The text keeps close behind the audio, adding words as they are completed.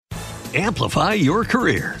Amplify your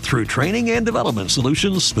career through training and development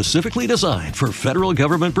solutions specifically designed for federal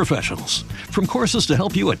government professionals. From courses to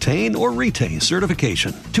help you attain or retain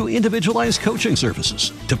certification, to individualized coaching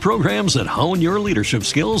services, to programs that hone your leadership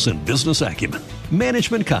skills and business acumen,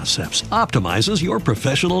 Management Concepts optimizes your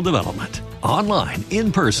professional development. Online,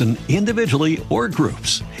 in person, individually, or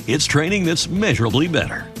groups, it's training that's measurably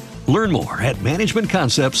better. Learn more at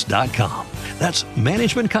managementconcepts.com. That's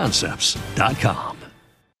managementconcepts.com.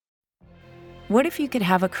 What if you could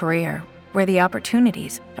have a career where the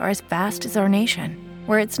opportunities are as vast as our nation,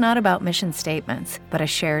 where it's not about mission statements, but a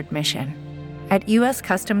shared mission? At U.S.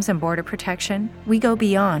 Customs and Border Protection, we go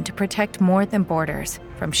beyond to protect more than borders.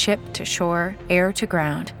 From ship to shore, air to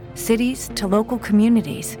ground, cities to local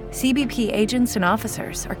communities, CBP agents and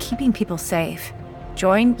officers are keeping people safe.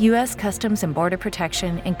 Join U.S. Customs and Border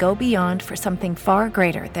Protection and go beyond for something far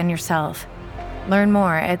greater than yourself. Learn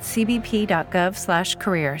more at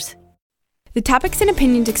cbp.gov/careers. The topics and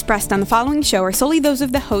opinions expressed on the following show are solely those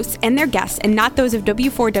of the hosts and their guests and not those of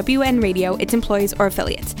W4WN Radio, its employees, or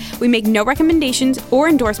affiliates. We make no recommendations or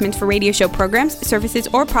endorsements for radio show programs, services,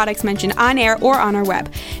 or products mentioned on air or on our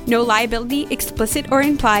web. No liability, explicit or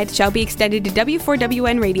implied, shall be extended to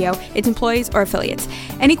W4WN Radio, its employees, or affiliates.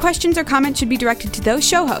 Any questions or comments should be directed to those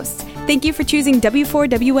show hosts. Thank you for choosing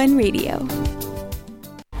W4WN Radio.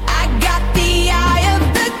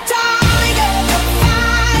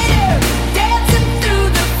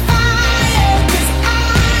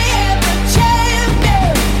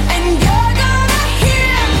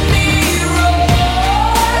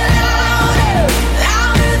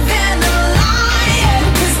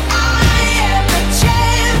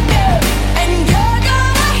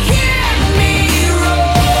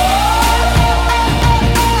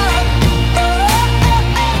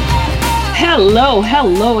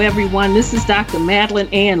 Hello, everyone. This is Dr. Madeline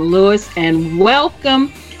Ann Lewis, and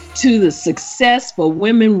welcome to the Success for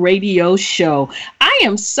Women radio show. I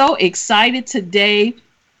am so excited today.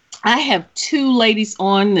 I have two ladies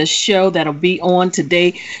on the show that'll be on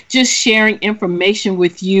today, just sharing information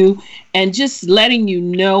with you and just letting you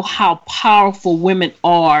know how powerful women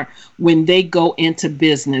are when they go into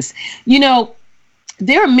business. You know,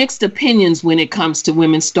 there are mixed opinions when it comes to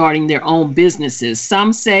women starting their own businesses.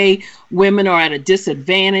 Some say women are at a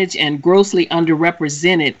disadvantage and grossly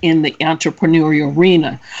underrepresented in the entrepreneurial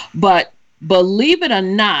arena. But believe it or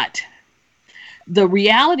not, the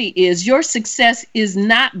reality is your success is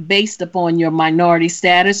not based upon your minority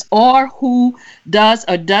status or who does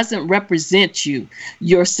or doesn't represent you.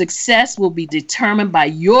 Your success will be determined by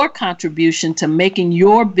your contribution to making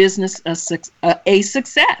your business a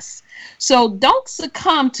success. So don't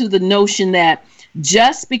succumb to the notion that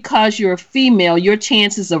just because you're a female, your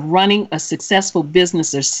chances of running a successful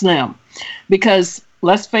business are slim. Because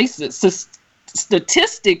let's face it,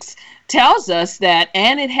 statistics tells us that,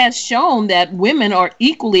 and it has shown that women are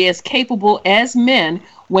equally as capable as men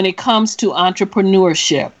when it comes to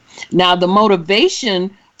entrepreneurship. Now, the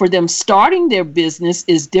motivation for them starting their business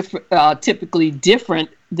is typically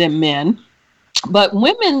different than men. But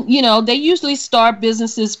women, you know, they usually start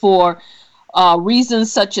businesses for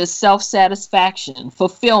reasons such as self-satisfaction,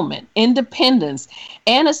 fulfillment, independence,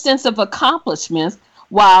 and a sense of accomplishment,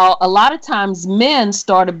 while a lot of times men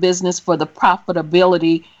start a business for the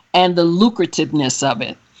profitability and the lucrativeness of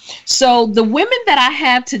it. So the women that I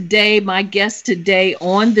have today, my guests today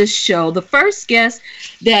on this show, the first guest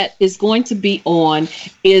that is going to be on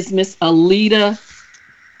is Miss Alida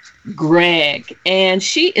Gregg, and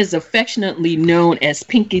she is affectionately known as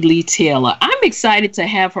Pinky Lee Taylor. I'm excited to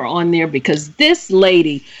have her on there because this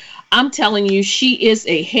lady, I'm telling you, she is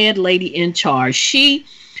a head lady in charge. She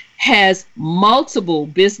has multiple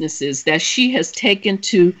businesses that she has taken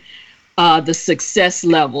to the success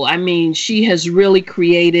level. I mean, she has really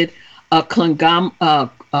created a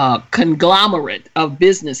conglomerate of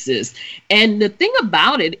businesses. And the thing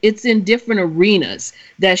about it, it's in different arenas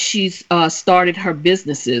that she's started her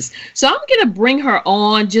businesses. So I'm going to bring her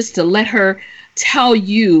on just to let her tell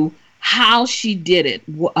you how she did it,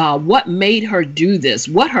 what made her do this,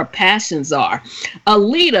 what her passions are.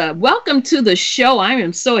 Alida, welcome to the show. I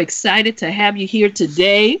am so excited to have you here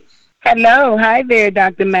today. Hello. Hi there,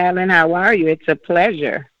 Dr. Madeline. How are you? It's a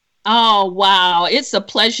pleasure. Oh, wow. It's a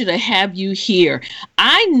pleasure to have you here.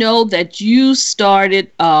 I know that you started,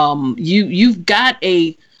 you've got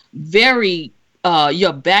a very,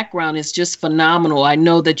 your background is just phenomenal. I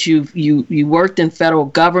know that you worked in federal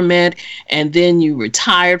government and then you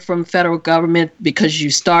retired from federal government because you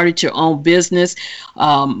started your own business.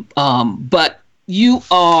 But you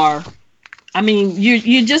are I mean,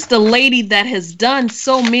 you're just a lady that has done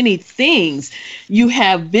so many things. You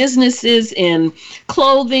have businesses in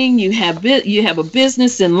clothing. You have a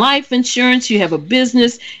business in life insurance. You have a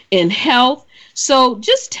business in health. So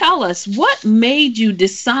just tell us, what made you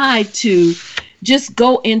decide to just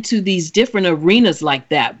go into these different arenas like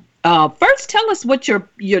that? First, tell us what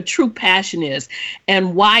your true passion is,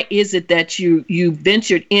 and why is it that you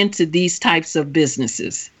ventured into these types of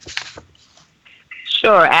businesses?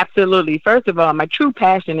 Sure, absolutely. First of all, my true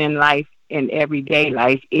passion in life, in everyday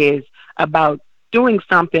life, is about doing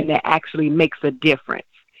something that actually makes a difference.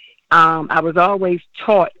 I was always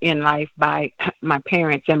taught in life by my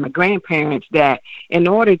parents and my grandparents that in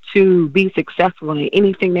order to be successful in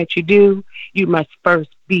anything that you do, you must first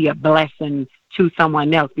be a blessing to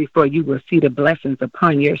someone else before you will see the blessings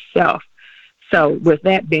upon yourself. So with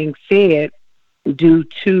that being said, due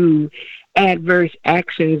to adverse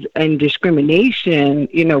actions and discrimination,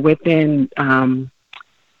 within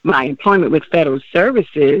my employment with federal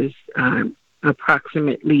services,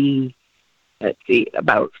 approximately,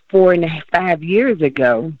 about 4.5 years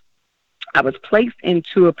ago, I was placed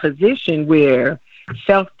into a position where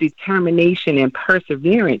self-determination and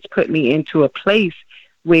perseverance put me into a place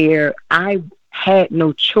where I had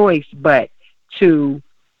no choice but to,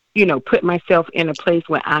 put myself in a place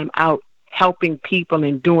where I'm out helping people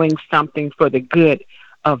and doing something for the good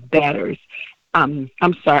of betters.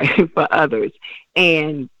 For others.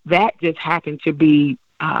 And that just happened to be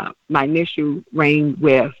my initial reign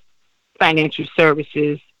with financial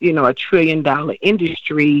services, a $1 trillion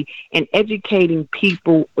industry, and educating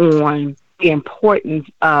people on the importance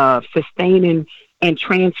of sustaining and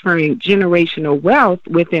transferring generational wealth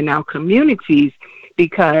within our communities,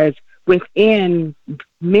 because within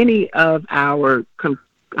many of our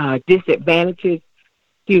disadvantaged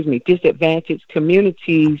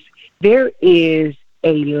communities, there is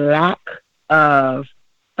a lack of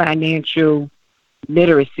financial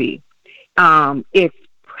literacy. It's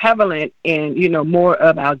prevalent in, more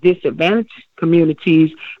of our disadvantaged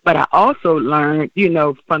communities, but I also learned,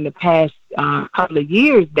 from the past couple of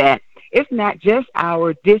years that it's not just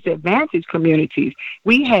our disadvantaged communities.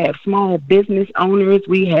 We have small business owners,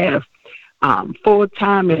 we have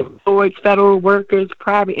full-time employed federal workers,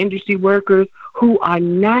 private industry workers who are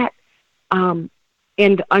not under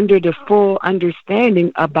the full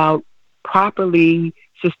understanding about properly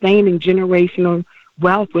sustaining generational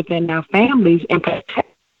wealth within our families and protect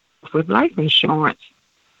with life insurance.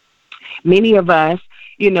 Many of us,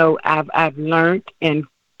 I've learned and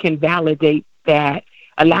can validate that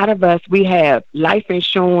a lot of us, we have life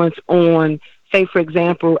insurance on, say, for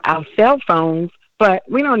example, our cell phones, but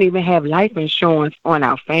we don't even have life insurance on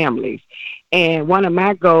our families. And one of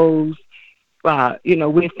my goals,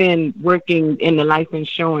 within working in the life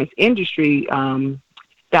insurance industry,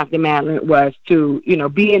 Dr. Madeline, was to,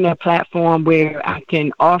 be in a platform where I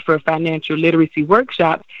can offer financial literacy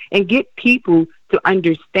workshops and get people to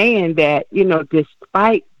understand that,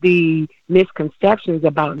 despite the misconceptions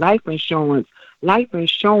about life insurance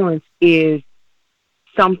is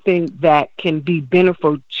something that can be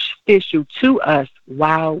beneficial to us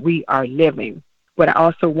while we are living. But I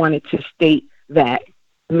also wanted to state that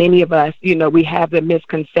many of us, we have the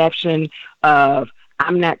misconception of,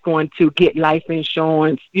 I'm not going to get life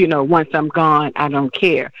insurance, once I'm gone, I don't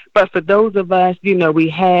care. But for those of us, we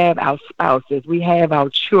have our spouses, we have our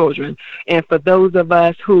children. And for those of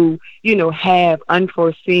us who, have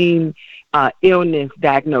unforeseen illness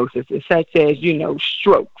diagnoses, such as,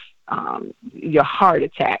 strokes, your heart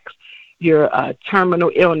attacks, your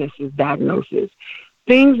terminal illnesses diagnosis,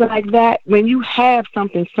 things like that. When you have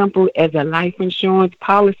something simple as a life insurance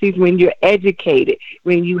policy, when you're educated,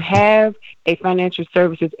 when you have a financial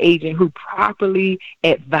services agent who properly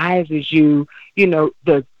advises you,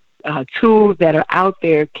 the tools that are out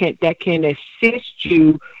there that can assist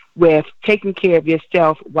you with taking care of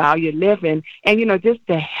yourself while you're living, and, just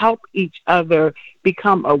to help each other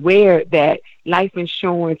become aware that life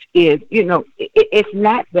insurance is, it's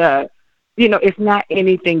not it's not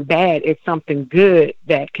anything bad. It's something good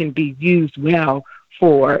that can be used well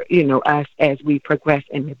for, us as we progress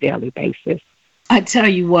in the daily basis. I tell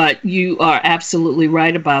you what, you are absolutely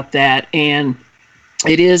right about that. And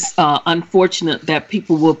it is unfortunate that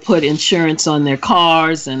people will put insurance on their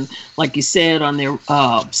cars and, like you said, on their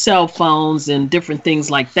cell phones and different things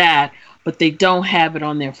like that, but they don't have it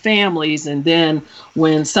on their families. And then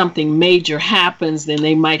when something major happens, then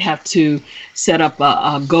they might have to set up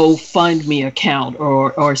a GoFundMe account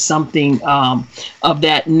or something of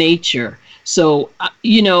that nature. So,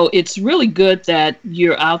 it's really good that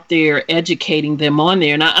you're out there educating them on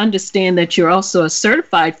there. And I understand that you're also a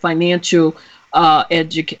certified financial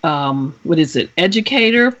educator,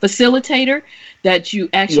 facilitator, that you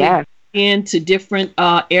actually into different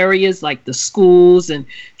areas like the schools and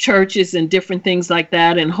churches and different things like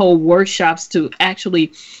that, and hold workshops to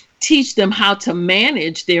actually teach them how to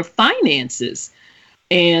manage their finances.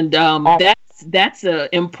 And that's an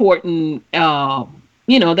important,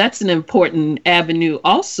 that's an important avenue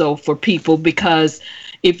also for people, because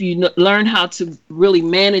if you learn how to really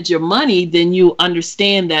manage your money, then you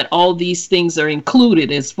understand that all these things are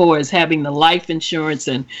included as far as having the life insurance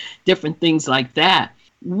and different things like that.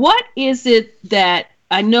 What is it that,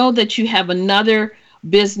 I know that you have another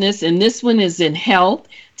business, and this one is in health.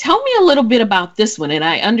 Tell me a little bit about this one. And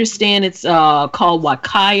I understand it's called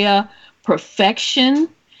Wakaya Perfection.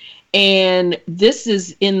 And this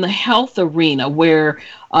is in the health arena where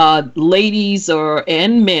ladies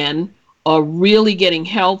and men are really getting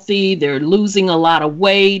healthy. They're losing a lot of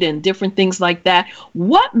weight and different things like that.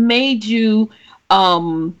 What made you,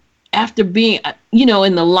 after being,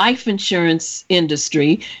 in the life insurance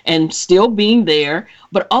industry and still being there,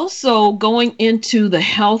 but also going into the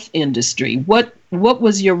health industry? What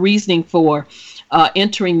was your reasoning for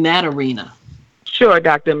entering that arena? Sure,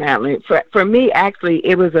 Dr. Madeline. For me, actually,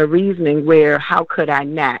 it was a reasoning where how could I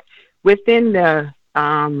not? Within the,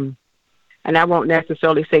 and I won't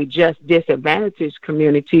necessarily say just disadvantaged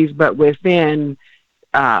communities, but within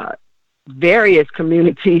various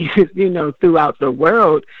communities, throughout the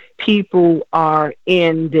world, people are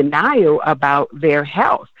in denial about their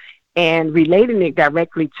health. And relating it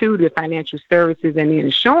directly to the financial services and the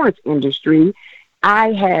insurance industry,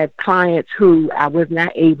 I had clients who I was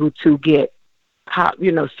not able to get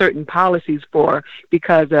certain policies for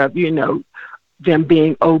because of, them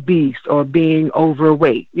being obese or being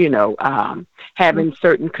overweight, having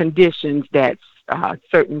certain conditions that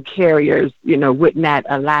certain carriers, would not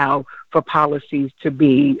allow for policies to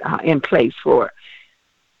be in place for.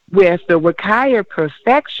 With the Wakaya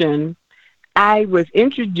Perfection, I was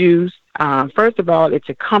introduced, first of all, it's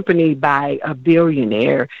accompanied by a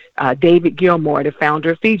billionaire, David Gilmour, the founder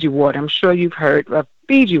of Fiji Water. I'm sure you've heard of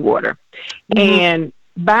Fiji Water. Mm-hmm. And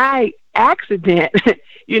by accident,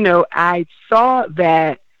 I saw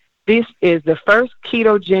that this is the first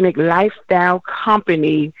ketogenic lifestyle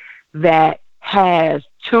company that has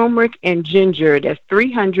turmeric and ginger that's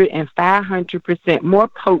 300 and 500% more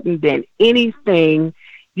potent than anything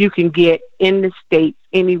you can get in the States,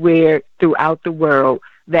 anywhere throughout the world,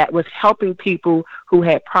 that was helping people who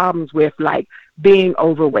had problems with like being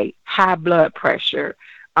overweight, high blood pressure,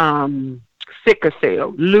 sickle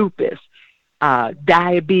cell, lupus,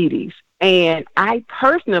 diabetes. And I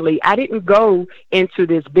personally, I didn't go into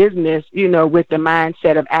this business, with the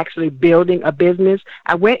mindset of actually building a business.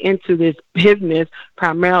 I went into this business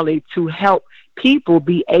primarily to help people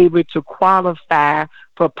be able to qualify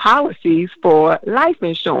for policies for life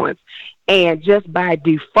insurance. And just by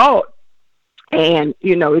default, and,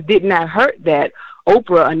 it did not hurt that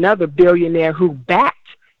Oprah, another billionaire who backed,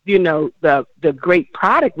 the great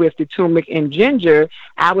product with the turmeric and ginger,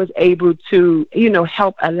 I was able to,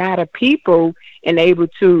 help a lot of people and able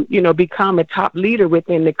to, become a top leader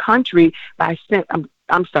within the country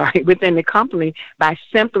within the company by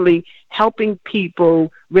simply helping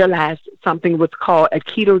people realize something was called a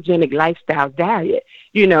ketogenic lifestyle diet.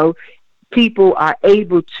 People are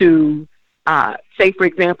able to, say, for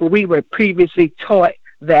example, we were previously taught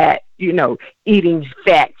that, eating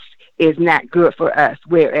fats is not good for us,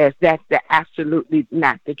 whereas that's absolutely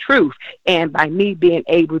not the truth. And by me being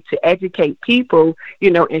able to educate people,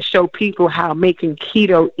 and show people how making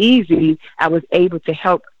keto easy, I was able to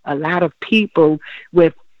help a lot of people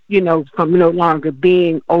with, from no longer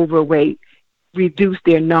being overweight, reduce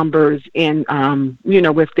their numbers and,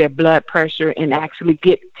 with their blood pressure, and actually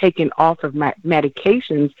get taken off of my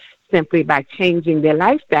medications simply by changing their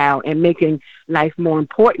lifestyle and making life more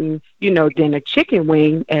important, than a chicken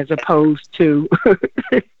wing, as opposed to,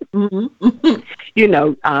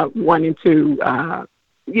 wanting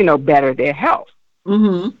to, better their health.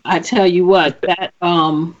 Mm-hmm. I tell you what,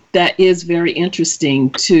 that is very interesting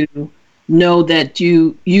to know that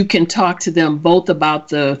you can talk to them both about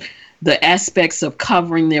the aspects of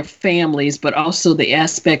covering their families, but also the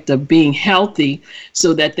aspect of being healthy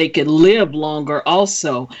so that they could live longer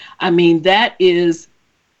also. I mean, that is,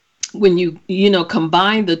 when you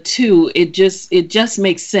combine the two, it just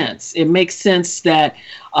makes sense. It makes sense that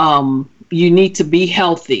you need to be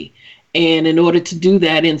healthy. And in order to do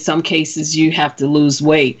that, in some cases, you have to lose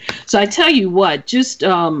weight. So I tell you what, just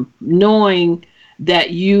knowing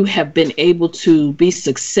that you have been able to be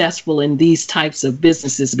successful in these types of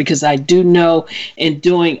businesses? Because I do know in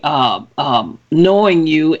doing, knowing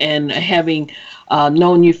you and having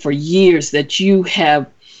known you for years, that you have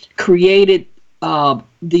created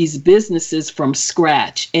these businesses from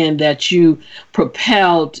scratch, and that you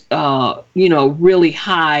propelled, really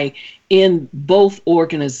high in both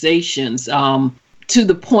organizations, to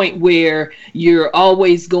the point where you're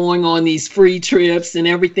always going on these free trips and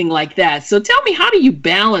everything like that. So tell me, how do you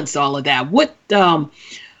balance all of that?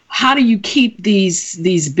 How do you keep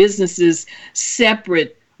these businesses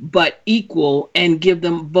separate but equal, and give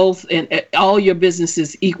them both and all your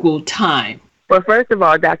businesses equal time? Well, first of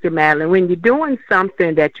all, Dr. Madeline, when you're doing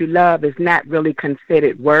something that you love, it's not really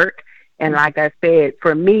considered work. And like I said,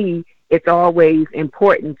 for me, it's always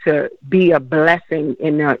important to be a blessing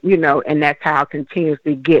and that's how I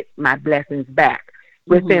continuously get my blessings back.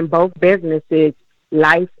 Within both businesses,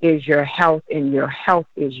 life is your health and your health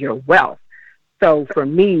is your wealth. So for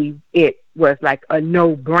me, it was like a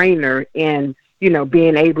no-brainer in,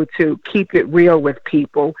 being able to keep it real with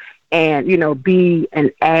people and, be an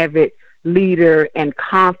avid leader and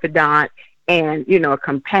confidant and, a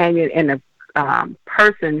companion and a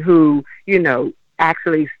person who,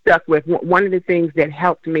 actually stuck with. One of the things that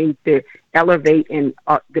helped me to elevate in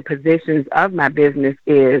the positions of my business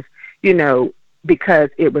is, because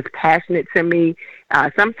it was passionate to me.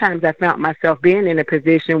 Sometimes I found myself being in a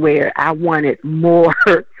position where I wanted more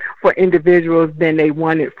for individuals than they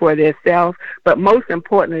wanted for themselves. But most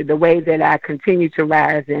importantly, the way that I continue to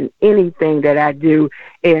rise in anything that I do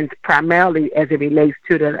is primarily as it relates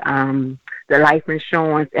to the life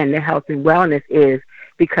insurance and the health and wellness is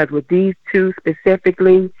because with these two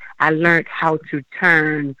specifically, I learned how to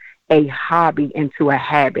turn a hobby into a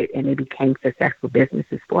habit, and it became successful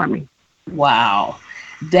businesses for me. Wow,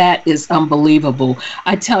 that is unbelievable.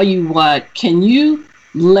 I tell you what, can you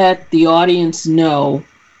let the audience know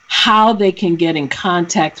how they can get in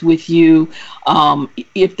contact with you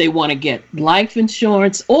if they want to get life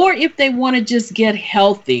insurance, or if they want to just get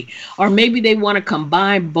healthy, or maybe they want to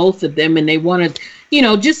combine both of them and they want to,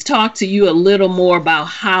 just talk to you a little more about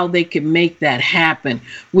how they can make that happen?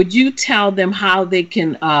 Would you tell them how they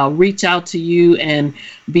can reach out to you and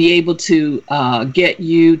be able to get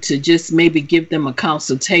you to just maybe give them a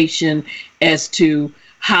consultation as to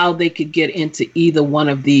how they could get into either one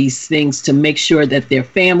of these things to make sure that their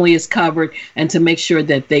family is covered and to make sure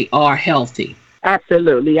that they are healthy?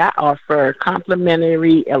 Absolutely. I offer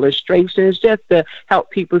complimentary illustrations just to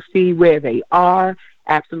help people see where they are.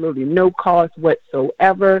 Absolutely no cost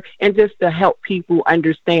whatsoever, and just to help people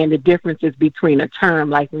understand the differences between a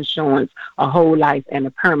term life insurance, a whole life, and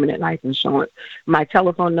a permanent life insurance. My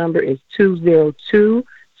telephone number is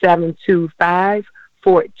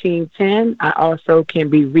 202-725-1410. I also can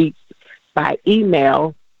be reached by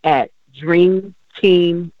email at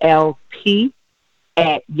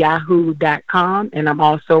dreamteamlp@yahoo.com, and I'm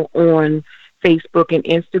also on Facebook and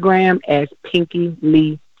Instagram as Pinky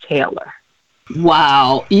Lee Taylor.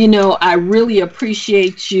 Wow. I really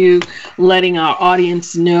appreciate you letting our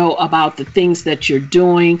audience know about the things that you're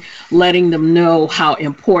doing, letting them know how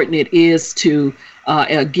important it is to,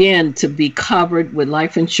 again, to be covered with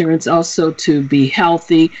life insurance, also to be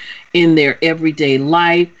healthy in their everyday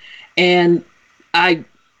life. And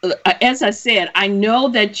as I said, I know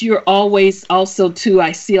that you're always also too,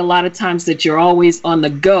 I see a lot of times that you're always on the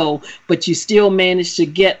go, but you still manage to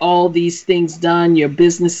get all these things done. Your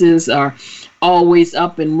businesses are always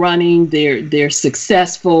up and running. They're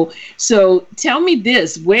successful. So tell me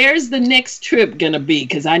this, where's the next trip going to be?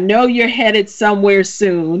 Because I know you're headed somewhere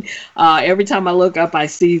soon. Every time I look up, I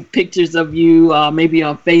see pictures of you, maybe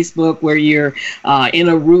on Facebook where you're in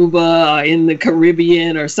Aruba, in the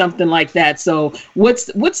Caribbean or something like that. So what's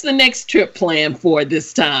the next trip plan for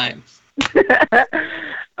this time?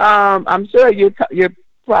 I'm sure you're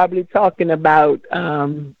probably talking about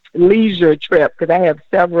leisure trip, because I have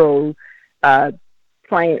several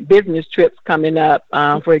business trips coming up,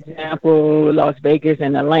 for example, Las Vegas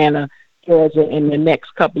and Atlanta, Georgia in the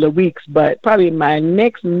next couple of weeks. But probably my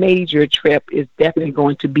next major trip is definitely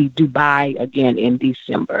going to be Dubai again in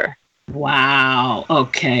December. Wow.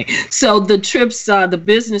 Okay. So the trips, the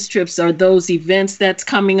business trips, are those events that's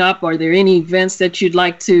coming up? Are there any events that you'd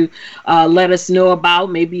like to let us know about?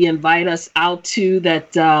 Maybe invite us out to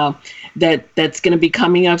that's going to be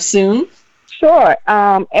coming up soon? Sure.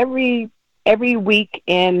 Every week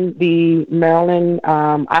in the Maryland,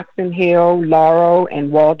 Oxon Hill, Laurel,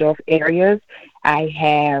 and Waldorf areas, we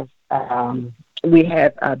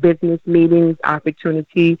have business meetings,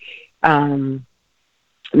 opportunity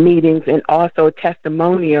meetings, and also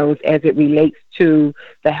testimonials as it relates to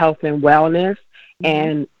the health and wellness.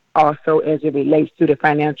 and also as it relates to the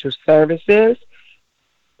financial services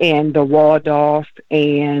in the Waldorf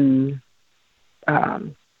and,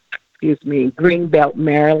 Greenbelt,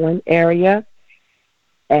 Maryland area.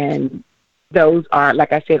 And those are,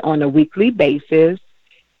 like I said, on a weekly basis.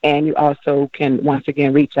 And you also can, once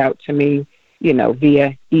again, reach out to me,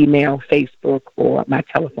 via email, Facebook, or my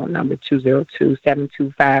telephone number,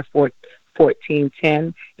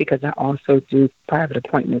 202-725-1410, because I also do private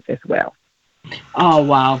appointments as well. Oh,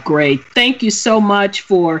 wow. Great. Thank you so much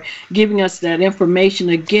for giving us that information.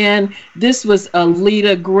 Again, this was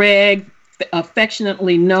Alida Gregg,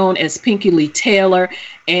 affectionately known as Pinky Lee Taylor.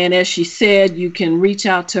 And as she said, you can reach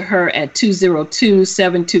out to her at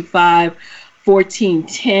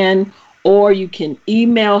 202-725-1410, or you can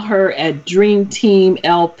email her at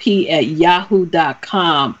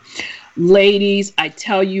dreamteamlp@yahoo.com. Ladies, I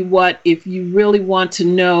tell you what, if you really want to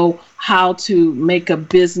know how to make a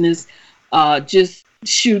business just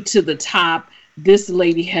shoot to the top, this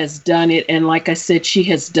lady has done it. And like I said, she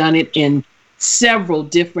has done it in several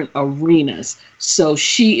different arenas. So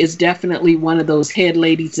she is definitely one of those head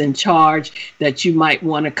ladies in charge that you might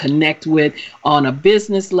want to connect with on a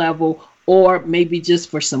business level, or maybe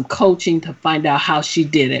just for some coaching to find out how she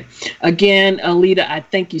did it. Again, Alida, I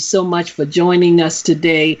thank you so much for joining us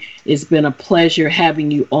today. It's been a pleasure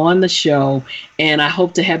having you on the show, and I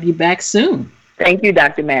hope to have you back soon. Thank you,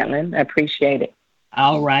 Dr. Madeline. I appreciate it.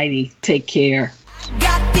 All righty. Take care.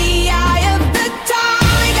 Got the eye of the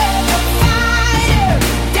tiger, the fire,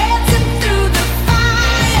 dancing through the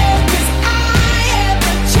fire, 'cause I am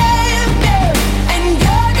the champion, and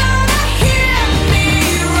you're gonna hear me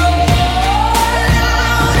roar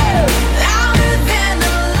louder, louder than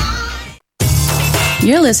the lion.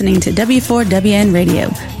 You're listening to W4WN Radio,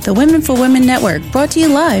 the Women for Women Network, brought to you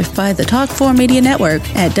live by the Talk4 Media Network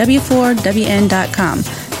at W4WN.com,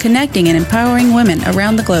 connecting and empowering women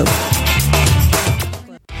around the globe.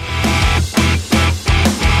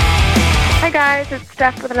 Hi guys, it's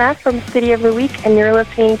Steph with an S from City of the Week, and you're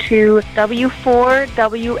listening to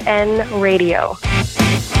W4WN Radio.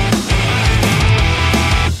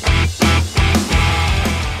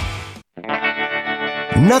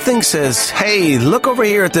 Nothing says, hey, look over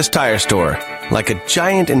here at this tire store, like a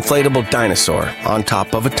giant inflatable dinosaur on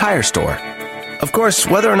top of a tire store. Of course,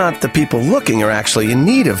 whether or not the people looking are actually in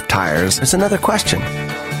need of tires is another question.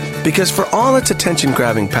 Because for all its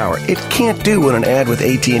attention-grabbing power, it can't do what an ad with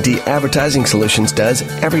AT&T Advertising Solutions does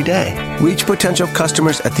every day. Reach potential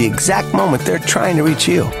customers at the exact moment they're trying to reach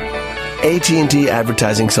you. AT&T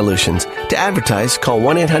Advertising Solutions. To advertise, call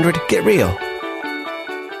 1-800-GET-REAL.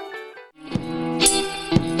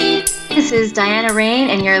 This is Diana Rain,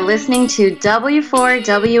 and you're listening to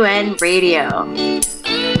W4WN Radio.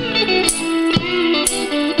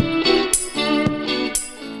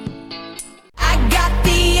 I got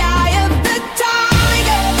the eye of the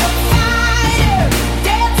tiger, the fire,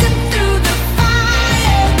 dancing through the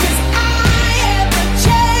fire, 'cause I am the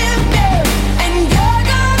champion, and you're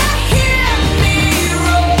gonna hear me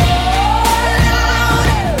roar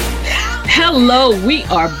louder. Hello, we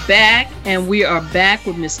are back. And we are back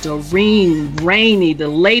with Miss Doreen Rainey, the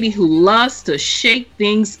lady who loves to shake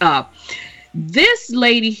things up. This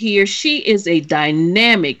lady here, she is a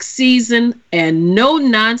dynamic, seasoned, and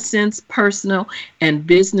no-nonsense personal and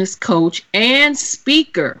business coach and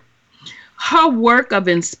speaker. Her work of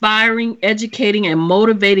inspiring, educating, and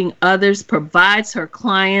motivating others provides her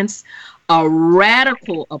clients a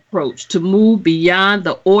radical approach to move beyond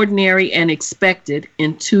the ordinary and expected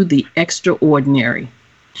into the extraordinary.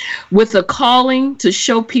 With a calling to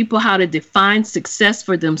show people how to define success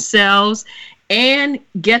for themselves and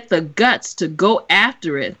get the guts to go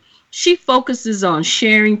after it, she focuses on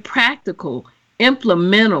sharing practical,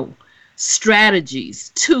 implementable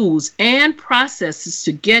strategies, tools, and processes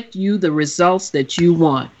to get you the results that you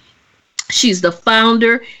want. She's the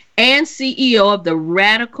founder and CEO of the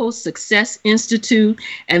Radical Success Institute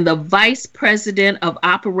and the Vice President of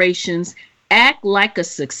Operations, Act Like a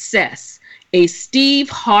Success, a Steve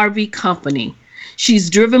Harvey company. She's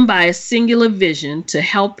driven by a singular vision to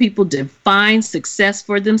help people define success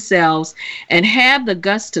for themselves and have the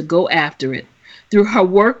guts to go after it. Through her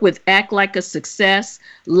work with Act Like a Success,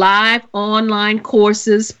 live online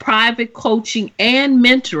courses, private coaching and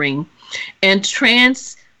mentoring, and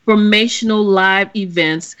transformational live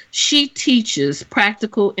events, she teaches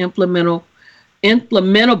practical, implementable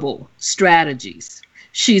strategies.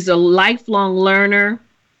 She's a lifelong learner,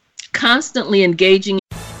 constantly engaging.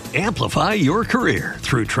 Amplify your career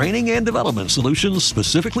through training and development solutions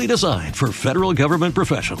specifically designed for federal government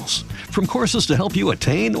professionals. From courses to help you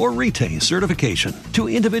attain or retain certification, to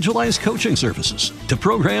individualized coaching services, to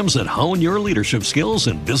programs that hone your leadership skills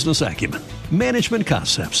and business acumen, Management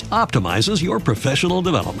Concepts optimizes your professional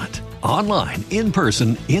development. Online, in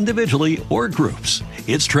person, individually, or groups,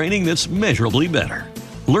 it's training that's measurably better.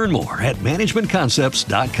 Learn more at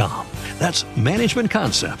managementconcepts.com. That's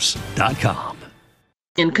managementconcepts.com.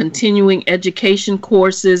 In continuing education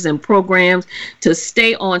courses and programs to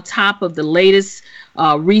stay on top of the latest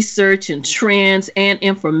research and trends and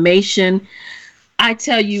information. I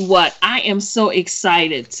tell you what, I am so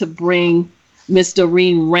excited to bring Ms.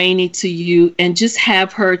 Doreen Rainey to you and just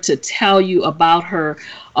have her to tell you about her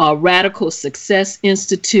Radical Success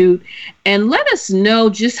Institute and let us know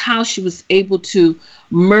just how she was able to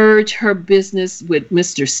merge her business with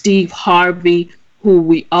Mr. Steve Harvey, who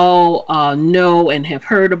we all know and have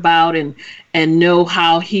heard about and know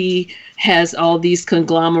how he has all these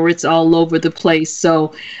conglomerates all over the place.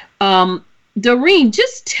 So, Doreen,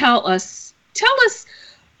 just tell us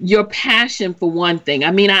your passion for one thing.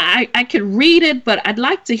 I mean, I could read it, but I'd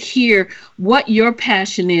like to hear what your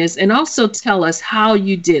passion is and also tell us how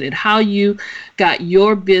you did it, how you got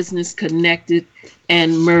your business connected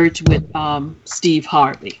and merged with Steve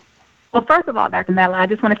Harvey. Well, first of all, Dr. Madeline, I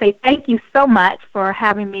just want to say thank you so much for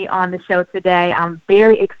having me on the show today. I'm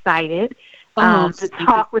very excited to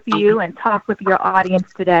talk with you and talk with your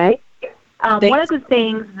audience today. One of the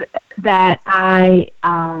things that I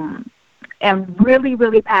am really,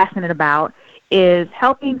 really passionate about is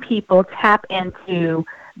helping people tap into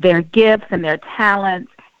their gifts and their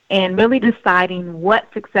talents and really deciding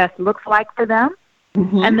what success looks like for them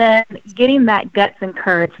and then getting that guts and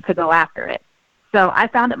courage to go after it. So I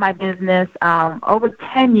founded my business over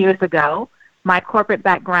 10 years ago. My corporate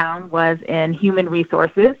background was in human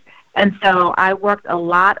resources, and so I worked a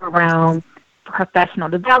lot around professional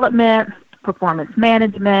development, performance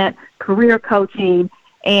management, career coaching,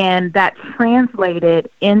 and that translated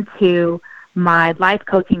into my life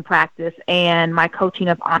coaching practice and my coaching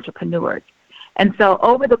of entrepreneurs. And so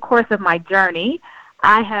over the course of my journey,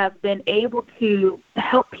 I have been able to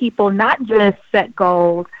help people not just set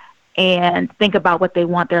goals and think about what they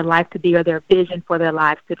want their life to be or their vision for their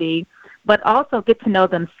lives to be, but also get to know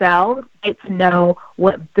themselves, get to know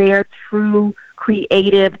what their true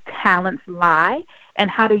creative talents lie, and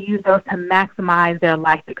how to use those to maximize their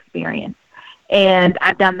life experience. And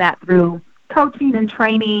I've done that through coaching and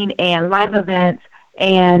training and live events,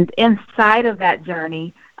 and inside of that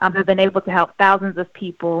journey, I've been able to help thousands of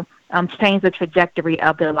people change the trajectory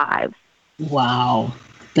of their lives. Wow,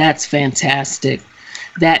 that's fantastic.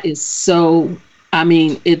 That is so, I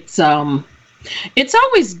mean, it's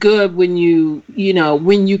always good when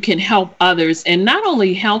when you can help others and not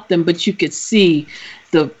only help them, but you could see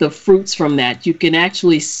the fruits from that. You can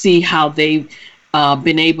actually see how they've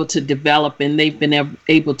been able to develop and they've been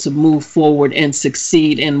able to move forward and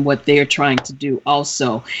succeed in what they're trying to do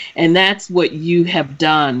also. And that's what you have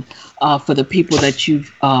done for the people that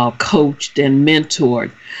you've coached and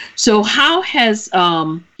mentored. So how has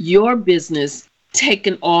your business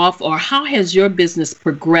taken off, or how has your business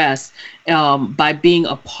progressed by being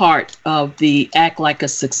a part of the Act Like a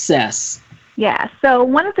Success? Yeah, so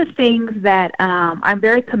one of the things that I'm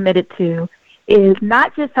very committed to is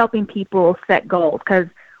not just helping people set goals, because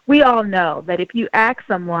we all know that if you ask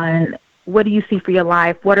someone, what do you see for your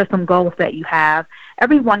life? What are some goals that you have?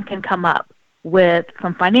 Everyone can come up with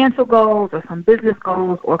some financial goals or some business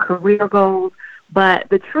goals or career goals. But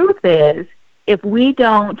the truth is, if we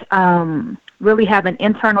don't really have an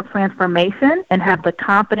internal transformation and have the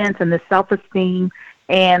confidence and the self-esteem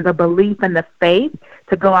and the belief and the faith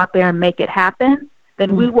to go out there and make it happen,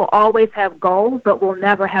 then we will always have goals, but we'll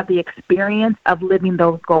never have the experience of living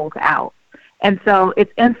those goals out. And so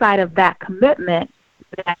it's inside of that commitment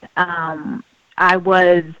that I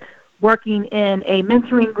was working in a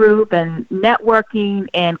mentoring group and networking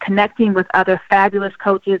and connecting with other fabulous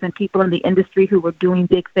coaches and people in the industry who were doing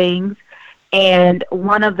big things. And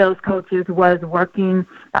one of those coaches was working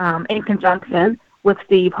in conjunction with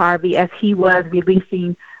Steve Harvey as he was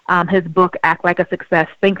releasing his book, Act Like a Success,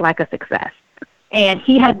 Think Like a Success. And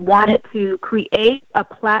he had wanted to create a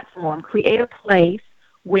platform, create a place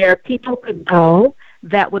where people could go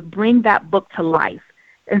that would bring that book to life.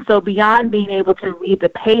 And so beyond being able to read the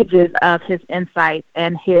pages of his insights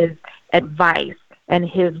and his advice and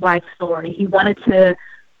his life story, he wanted to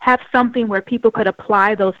have something where people could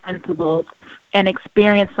apply those principles and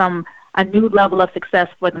experience a new level of success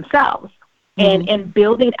for themselves. And in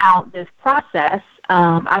building out this process,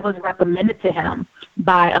 I was recommended to him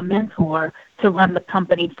by a mentor to run the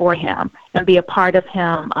company for him and be a part of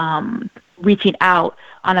him reaching out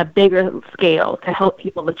on a bigger scale to help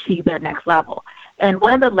people achieve their next level. And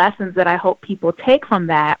one of the lessons that I hope people take from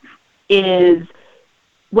that is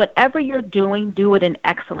whatever you're doing, do it in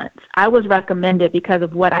excellence. I was recommended because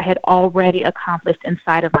of what I had already accomplished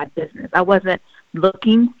inside of my business. I wasn't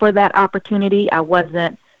looking for that opportunity. I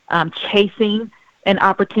wasn't chasing an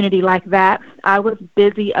opportunity like that. I was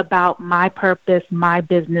busy about my purpose, my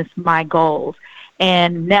business, my goals,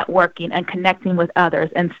 and networking and connecting with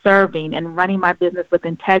others and serving and running my business with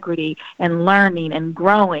integrity and learning and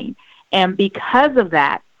growing. And because of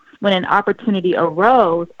that, when an opportunity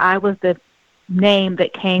arose, I was the name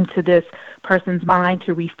that came to this person's mind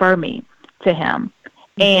to refer me to him.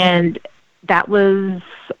 And that was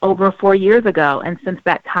over 4 years ago. And since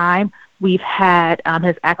that time, we've had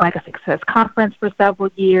his Act Like a Success conference for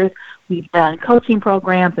several years. We've done coaching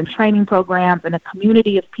programs and training programs and a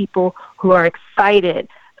community of people who are excited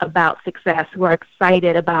about success, who are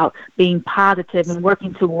excited about being positive and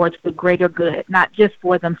working towards the greater good, not just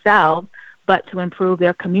for themselves, but to improve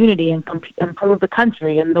their community and improve the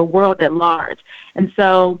country and the world at large. And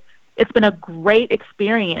so it's been a great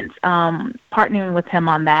experience partnering with him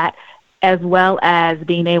on that, as well as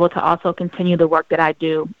being able to also continue the work that I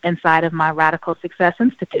do inside of my Radical Success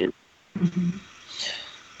Institute. Mm-hmm.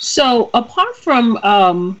 So apart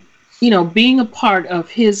from, being a part of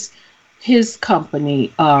his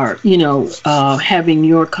company, or, having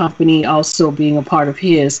your company also being a part of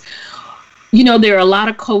his, there are a lot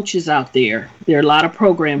of coaches out there. There are a lot of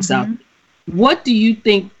programs out there. What do you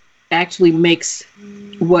think actually makes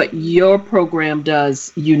what your program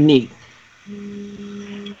does unique?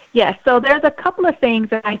 Yes, so there's a couple of things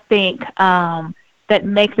that I think that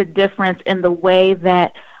makes a difference in the way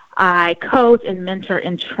that I coach and mentor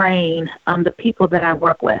and train the people that I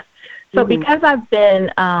work with. So because I've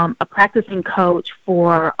been a practicing coach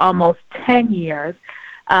for almost 10 years,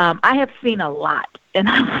 I have seen a lot, and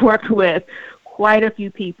I've worked with quite a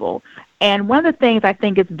few people. And one of the things I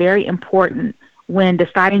think is very important when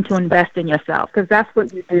deciding to invest in yourself, because that's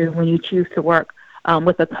what you do when you choose to work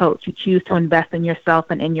with a coach, you choose to invest in yourself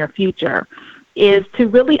and in your future, is to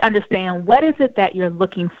really understand what is it that you're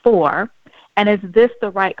looking for, and is this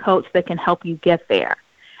the right coach that can help you get there?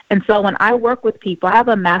 And so when I work with people, I have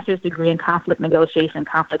a master's degree in conflict negotiation,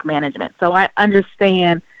 conflict management. So I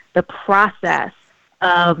understand the process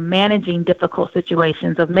of managing difficult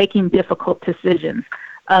situations, of making difficult decisions,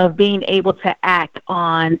 of being able to act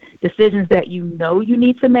on decisions that you know you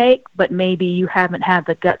need to make, but maybe you haven't had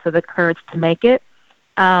the guts or the courage to make it.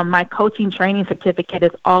 My coaching training certificate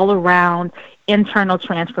is all around internal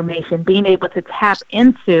transformation, being able to tap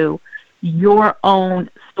into your own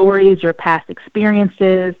stories, your past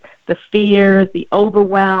experiences, the fears, the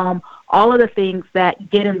overwhelm, all of the things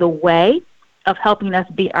that get in the way of helping us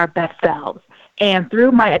be our best selves. And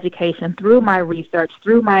through my education, through my research,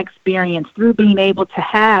 through my experience, through being able to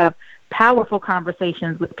have powerful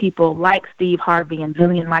conversations with people like Steve Harvey and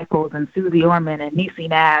Jillian Michaels and Susie Orman and Niecy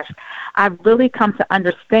Nash, I've really come to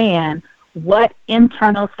understand what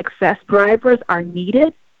internal success drivers are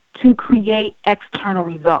needed to create external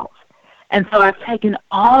results. And so I've taken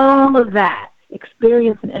all of that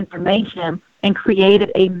experience and information and created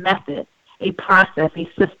a method, a process, a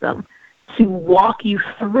system to walk you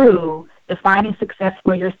through defining success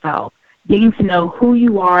for yourself, getting to know who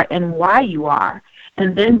you are and why you are,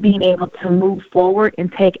 and then being able to move forward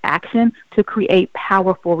and take action to create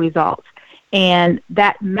powerful results. And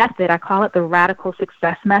that method, I call it the Radical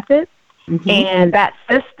Success Method. And that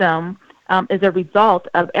system is a result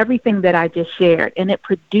of everything that I just shared. And it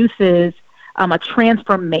produces a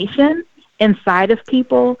transformation inside of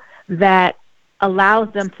people that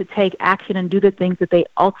allows them to take action and do the things that they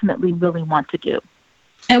ultimately really want to do.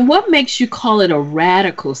 And what makes you call it a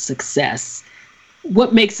radical success?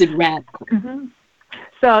 What makes it radical?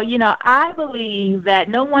 So, I believe that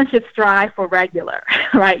no one should strive for regular,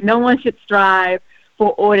 right? No one should strive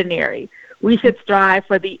for ordinary. We should strive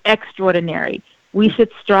for the extraordinary. We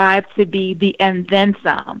should strive to be the and then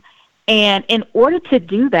some. And in order to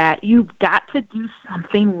do that, you've got to do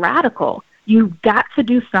something radical. You've got to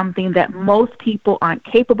do something that most people aren't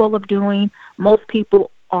capable of doing, most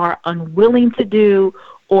people are unwilling to do,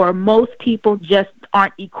 or most people just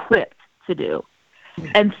aren't equipped to do.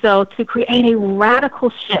 And so to create a radical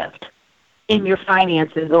shift in your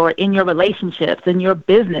finances or in your relationships, in your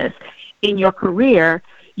business, in your career,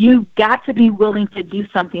 you've got to be willing to do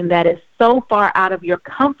something that is so far out of your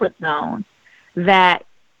comfort zone that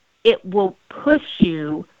it will push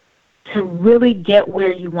you to really get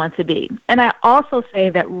where you want to be. And I also say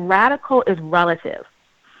that radical is relative.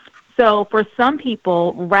 So for some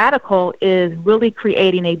people, radical is really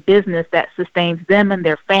creating a business that sustains them and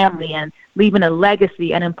their family and leaving a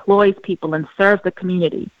legacy and employs people and serves the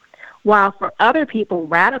community. While for other people,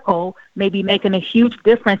 radical may be making a huge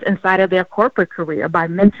difference inside of their corporate career by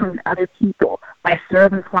mentoring other people, by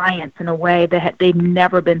serving clients in a way that they've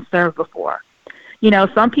never been served before. You know,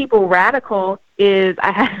 some people, radical is,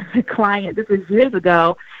 I had a client, this was years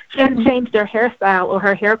ago, she hadn't changed her hairstyle or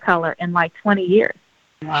her hair color in like 20 years.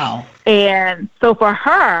 Wow. And so for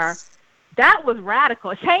her, that was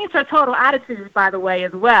radical. It changed her total attitude, by the way,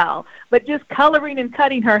 as well. But just coloring and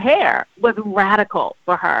cutting her hair was radical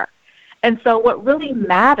for her. And so what really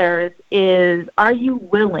matters is, are you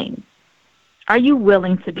willing? Are you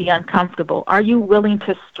willing to be uncomfortable? Are you willing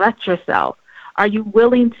to stretch yourself? Are you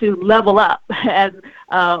willing to level up, as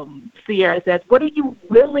Sierra says? What are you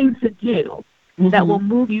willing to do that will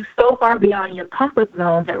move you so far beyond your comfort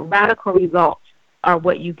zone that radical results are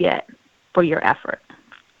what you get for your effort?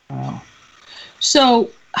 Wow.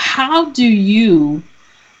 So how do you,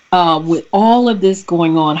 with all of this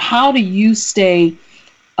going on, how do you stay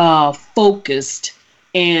focused,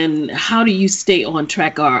 and how do you stay on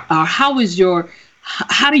track, or how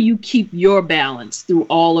do you keep your balance through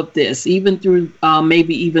all of this, even through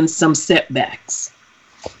maybe even some setbacks?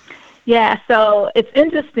 Yeah, so it's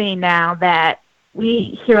interesting now that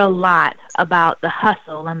we hear a lot about the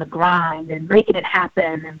hustle and the grind and making it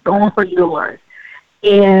happen and going for yours.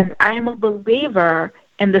 And I am a believer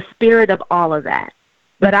in the spirit of all of that.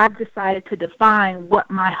 But I've decided to define what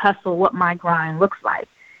my hustle, what my grind looks like.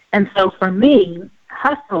 And so for me,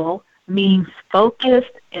 hustle means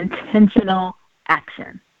focused, intentional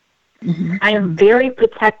action. I am very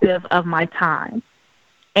protective of my time.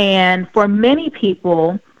 And for many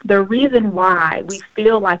people, the reason why we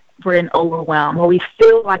feel like we're in overwhelm, or we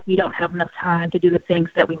feel like we don't have enough time to do the things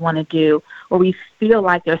that we want to do, or we feel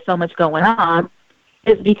like there's so much going on,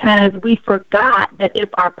 is because we forgot that if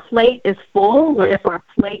our plate is full or if our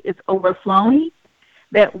plate is overflowing,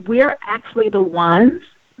 that we're actually the ones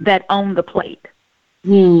that own the plate.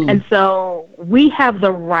 And so we have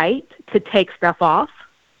the right to take stuff off.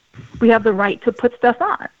 We have the right to put stuff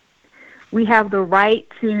on. We have the right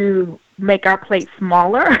to make our plate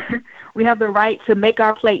smaller. We have the right to make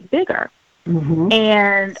our plate bigger.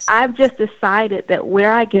 And I've just decided that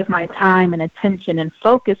where I give my time and attention and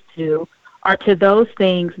focus to are to those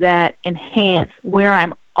things that enhance where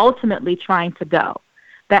I'm ultimately trying to go.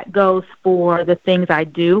 That goes for the things I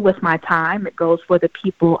do with my time. It goes for the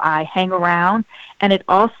people I hang around. And it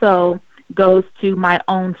also goes to my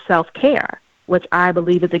own self-care, which I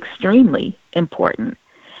believe is extremely important.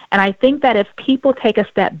 And I think that if people take a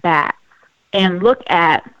step back and look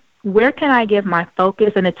at where can I give my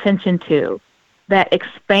focus and attention to that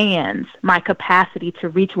expands my capacity to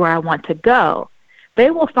reach where I want to go,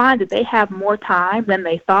 they will find that they have more time than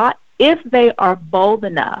they thought if they are bold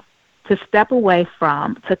enough to step away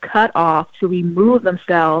from, to cut off, to remove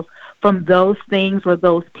themselves from those things or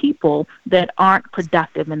those people that aren't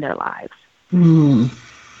productive in their lives.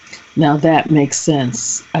 Now that makes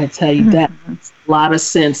sense. I tell you, that makes a lot of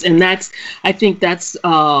sense. And I think that's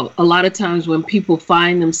a lot of times when people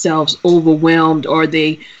find themselves overwhelmed or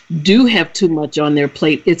they do have too much on their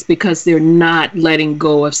plate, it's because they're not letting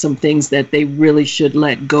go of some things that they really should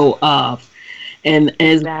let go of. And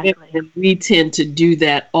as women, we tend to do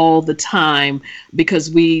that all the time because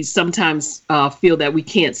we sometimes feel that we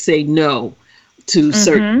can't say no to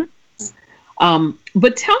certain things.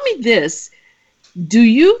 But tell me this. Do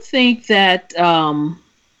you think that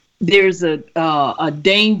there's a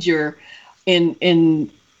danger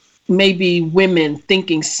in maybe women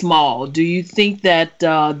thinking small? Do you think that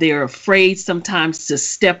they're afraid sometimes to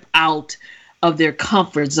step out of their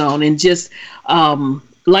comfort zone and just,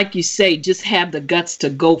 like you say, just have the guts to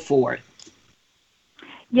go for it?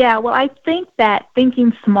 Yeah, well, I think that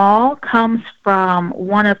thinking small comes from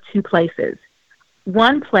one of two places.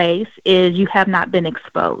 One place is you have not been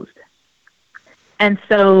exposed. And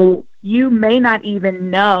so you may not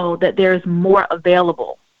even know that there's more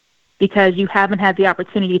available because you haven't had the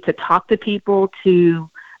opportunity to talk to people, to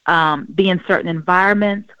be in certain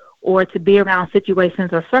environments, or to be around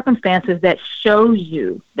situations or circumstances that shows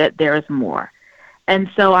you that there is more. And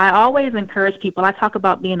so I always encourage people, I talk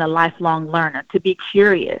about being a lifelong learner, to be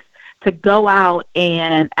curious, to go out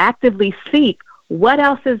and actively seek what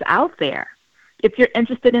else is out there. If you're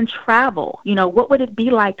interested in travel, what would it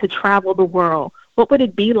be like to travel the world? What would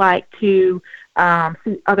it be like to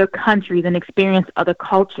see other countries and experience other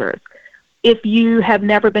cultures? If you have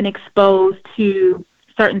never been exposed to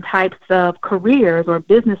certain types of careers or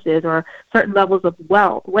businesses or certain levels of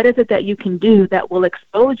wealth? What is it that you can do that will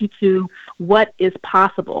expose you to what is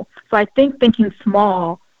possible? So I think thinking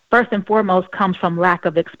small, first and foremost, comes from lack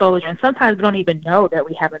of exposure. And sometimes we don't even know that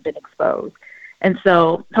we haven't been exposed. And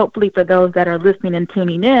so hopefully for those that are listening and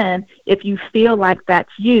tuning in, if you feel like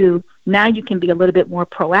that's you, now you can be a little bit more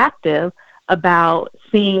proactive about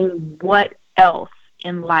seeing what else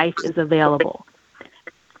in life is available.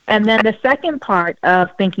 And then the second part of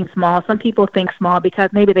thinking small, some people think small because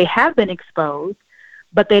maybe they have been exposed,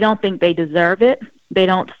 but they don't think they deserve it. They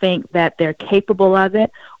don't think that they're capable of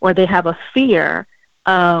it, or they have a fear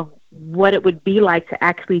of what it would be like to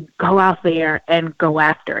actually go out there and go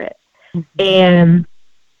after it. Mm-hmm. And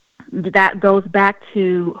that goes back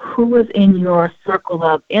to who is in your circle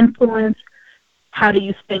of influence. How do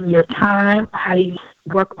you spend your time? How do you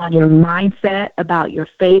work on your mindset about your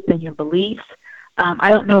faith and your beliefs?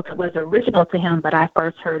 I don't know if it was original to him, but I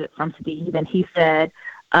first heard it from Steve, and he said,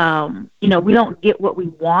 we don't get what we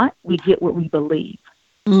want, we get what we believe.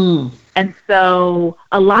 Mm. And so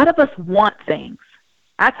a lot of us want things.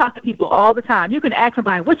 I talk to people all the time. You can ask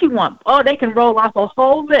somebody, what you want? Oh, they can roll off a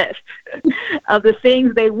whole list of the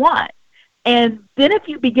things they want. And then if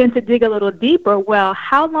you begin to dig a little deeper, well,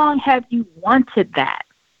 how long have you wanted that?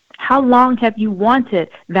 How long have you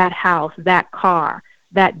wanted that house, that car,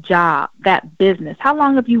 that job, that business? How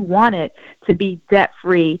long have you wanted to be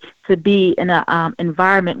debt-free, to be in an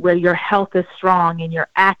environment where your health is strong and you're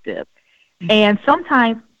active? And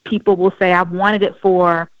sometimes people will say, I've wanted it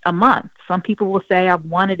for a month. Some people will say, I've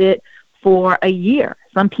wanted it for a year.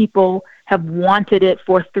 Some people have wanted it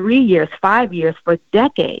for 3 years, 5 years, for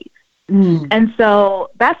decades. Mm. And so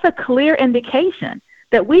that's a clear indication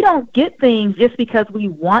that we don't get things just because we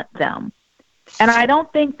want them. And I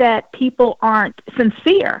don't think that people aren't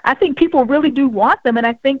sincere. I think people really do want them. And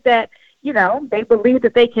I think that, they believe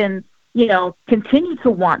that they can, continue to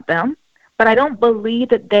want them. But I don't believe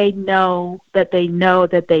that they know that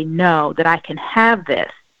I can have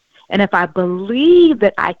this. And if I believe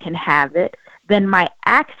that I can have it, then my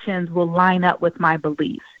actions will line up with my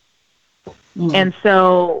beliefs. Mm. And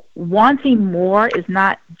so wanting more is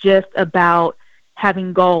not just about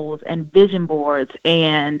having goals and vision boards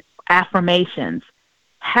and affirmations.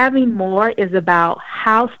 Having more is about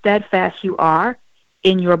how steadfast you are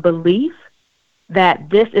in your belief that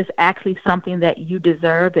this is actually something that you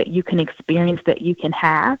deserve, that you can experience, that you can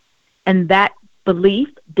have. And that belief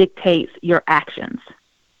dictates your actions.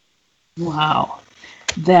 Wow.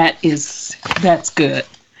 That's good.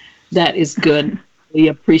 That is good. We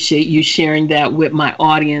appreciate you sharing that with my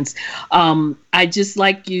audience. I'd just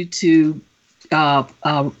like you to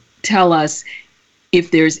tell us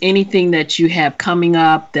if there's anything that you have coming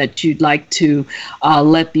up that you'd like to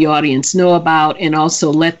let the audience know about, and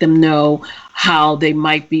also let them know how they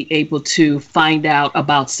might be able to find out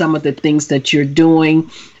about some of the things that you're doing,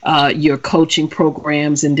 your coaching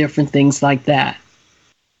programs and different things like that.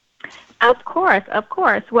 Of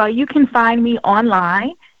course. Well, you can find me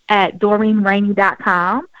online at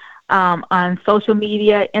DoreenRainey.com, on social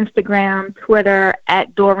media, Instagram, Twitter,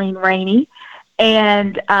 at Doreen Rainey.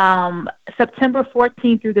 And September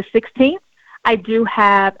 14th through the 16th, I do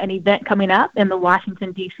have an event coming up in the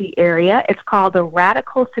Washington, D.C. area. It's called the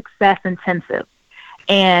Radical Success Intensive.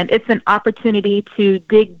 And it's an opportunity to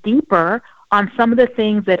dig deeper on some of the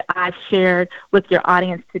things that I've shared with your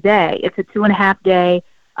audience today. It's a 2.5-day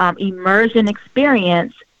immersion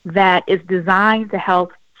experience that is designed to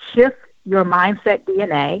help shift your mindset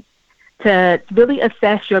DNA, to really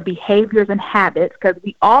assess your behaviors and habits, because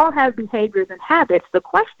we all have behaviors and habits. The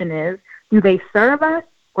question is, do they serve us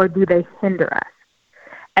or do they hinder us?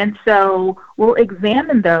 And so we'll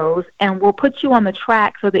examine those, and we'll put you on the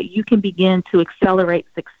track so that you can begin to accelerate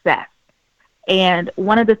success. And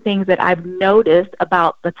one of the things that I've noticed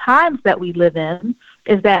about the times that we live in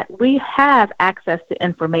is that we have access to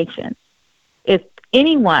information. If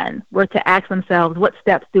anyone were to ask themselves, what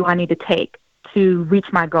steps do I need to take to reach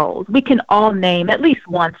my goals, we can all name at least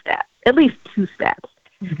one step, at least 2 steps.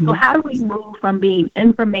 Mm-hmm. So how do we move from being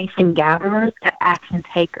information gatherers to action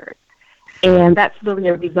takers? And that's really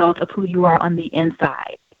a result of who you are on the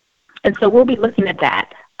inside. And so we'll be looking at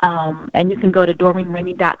that. And you can go to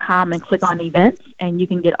DoreenRainey.com and click on events, and you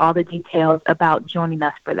can get all the details about joining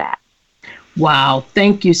us for that. Wow.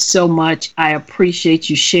 Thank you so much. I appreciate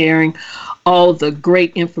you sharing all the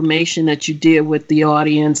great information that you did with the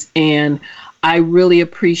audience. And I really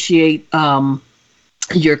appreciate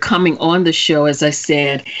you're coming on the show, as I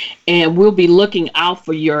said, and we'll be looking out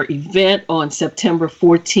for your event on September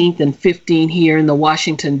 14th and 15th here in the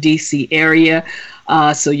Washington, D.C. area.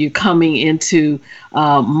 So you're coming into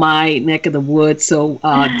my neck of the woods. So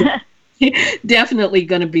definitely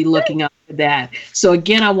going to be looking out for that. So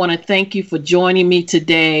again, I want to thank you for joining me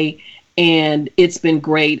today. And it's been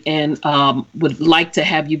great, and would like to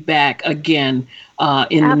have you back again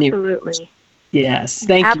in the near future. Absolutely. Yes,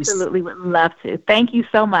 thank you. Absolutely, would love to. Thank you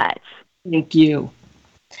so much. Thank you.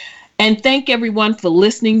 And thank everyone for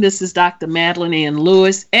listening. This is Dr. Madeline Ann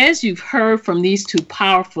Lewis. As you've heard from these two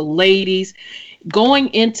powerful ladies, going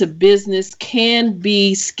into business can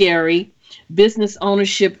be scary. Business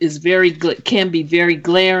ownership is can be very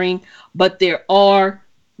glaring, but there are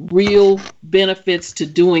real benefits to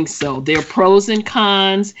doing so. There are pros and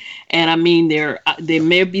cons, and I mean there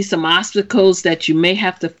may be some obstacles that you may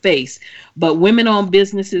have to face, but women-owned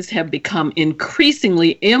businesses have become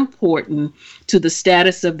increasingly important to the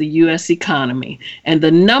status of the U.S. economy, and the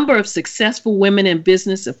number of successful women in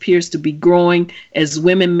business appears to be growing as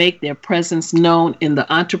women make their presence known in the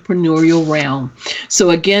entrepreneurial realm. So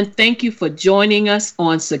again, thank you for joining us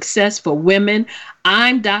on Success for Women.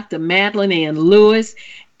 I'm Dr. Madeline Ann Lewis,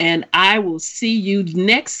 and I will see you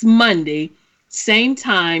next Monday, same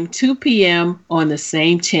time, 2 p.m. on the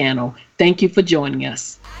same channel. Thank you for joining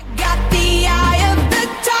us. Got the eye of the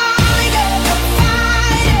tiger, the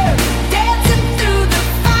fighter, dancing through the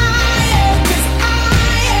fire, 'cause I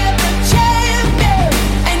am the champion,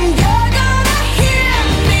 and you're gonna hear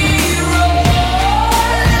me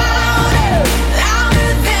roar louder, louder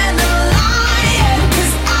than a lion,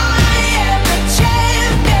 'cause I am the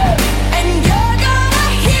champion, and you're gonna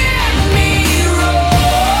hear me roar.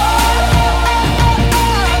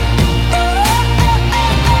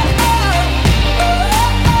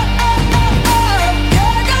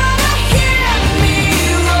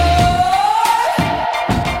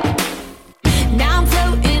 Now I'm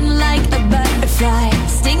floating like a butterfly,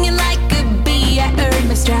 stinging like a bee. I earned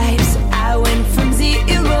my stripes. I went from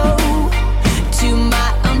 0 to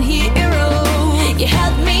my own hero. You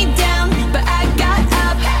held me down, but I got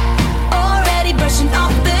up, already brushing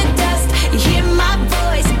off the dust. You hear my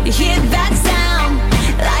voice, you hear that sound,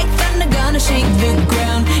 like thunder gonna shake the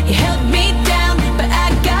ground. You held me down, but I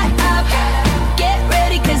got up. Get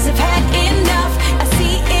ready, 'cause I've had enough. I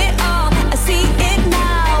see it all, I see it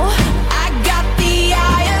now. I got the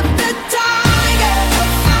eye of the tiger, the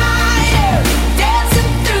fighter,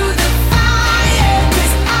 dancing through the fire,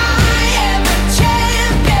 'cause I am a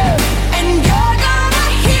champion, and you're gonna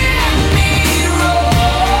hear me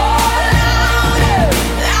roar louder,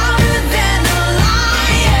 louder than a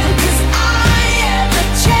lion, 'cause I am the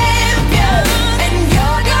champion, and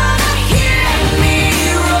you're gonna hear me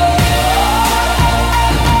roar.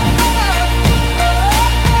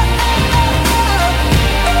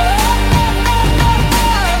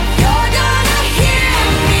 You're gonna hear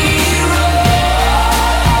me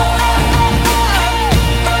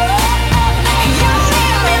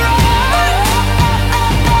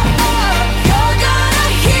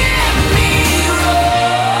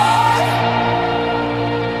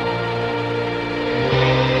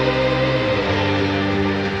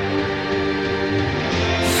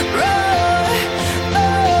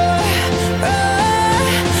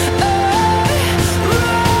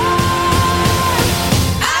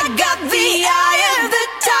I got the eye of the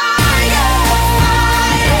tiger,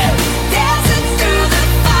 fighter, dancing through the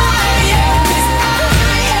fire, 'cause I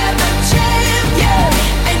am a champion,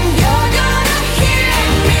 and you're gonna hear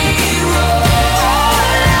me roar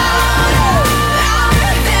louder,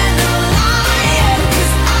 louder than a lion,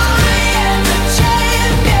 'cause I am the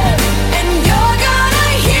champion, and you're gonna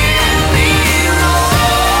hear me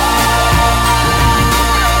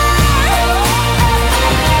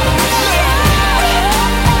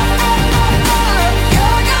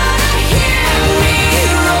You're gonna hear me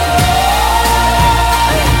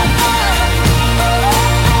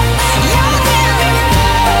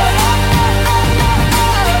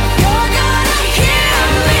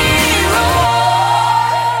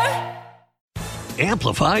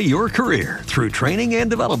Amplify your career through training and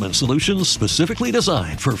development solutions specifically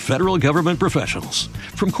designed for federal government professionals.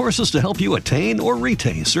 From courses to help you attain or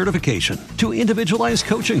retain certification, to individualized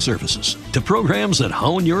coaching services, to programs that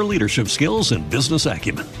hone your leadership skills and business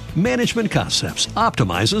acumen, Management Concepts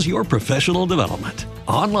optimizes your professional development.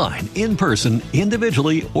 Online, in person,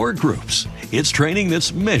 individually, or groups, it's training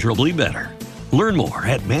that's measurably better. Learn more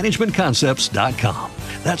at managementconcepts.com.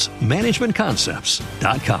 That's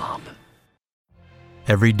managementconcepts.com.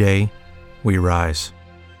 Every day, we rise,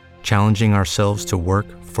 challenging ourselves to work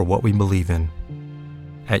for what we believe in.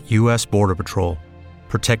 At U.S. Border Patrol,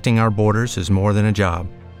 Protecting our borders is more than a job.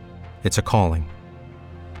 It's a calling.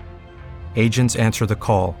 Agents answer the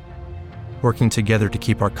call, working together to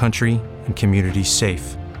keep our country and communities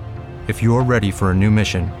safe. If you're ready for a new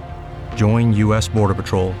mission, join U.S. Border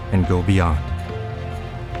Patrol and go beyond.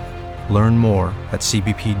 Learn more at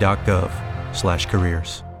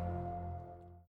cbp.gov/careers.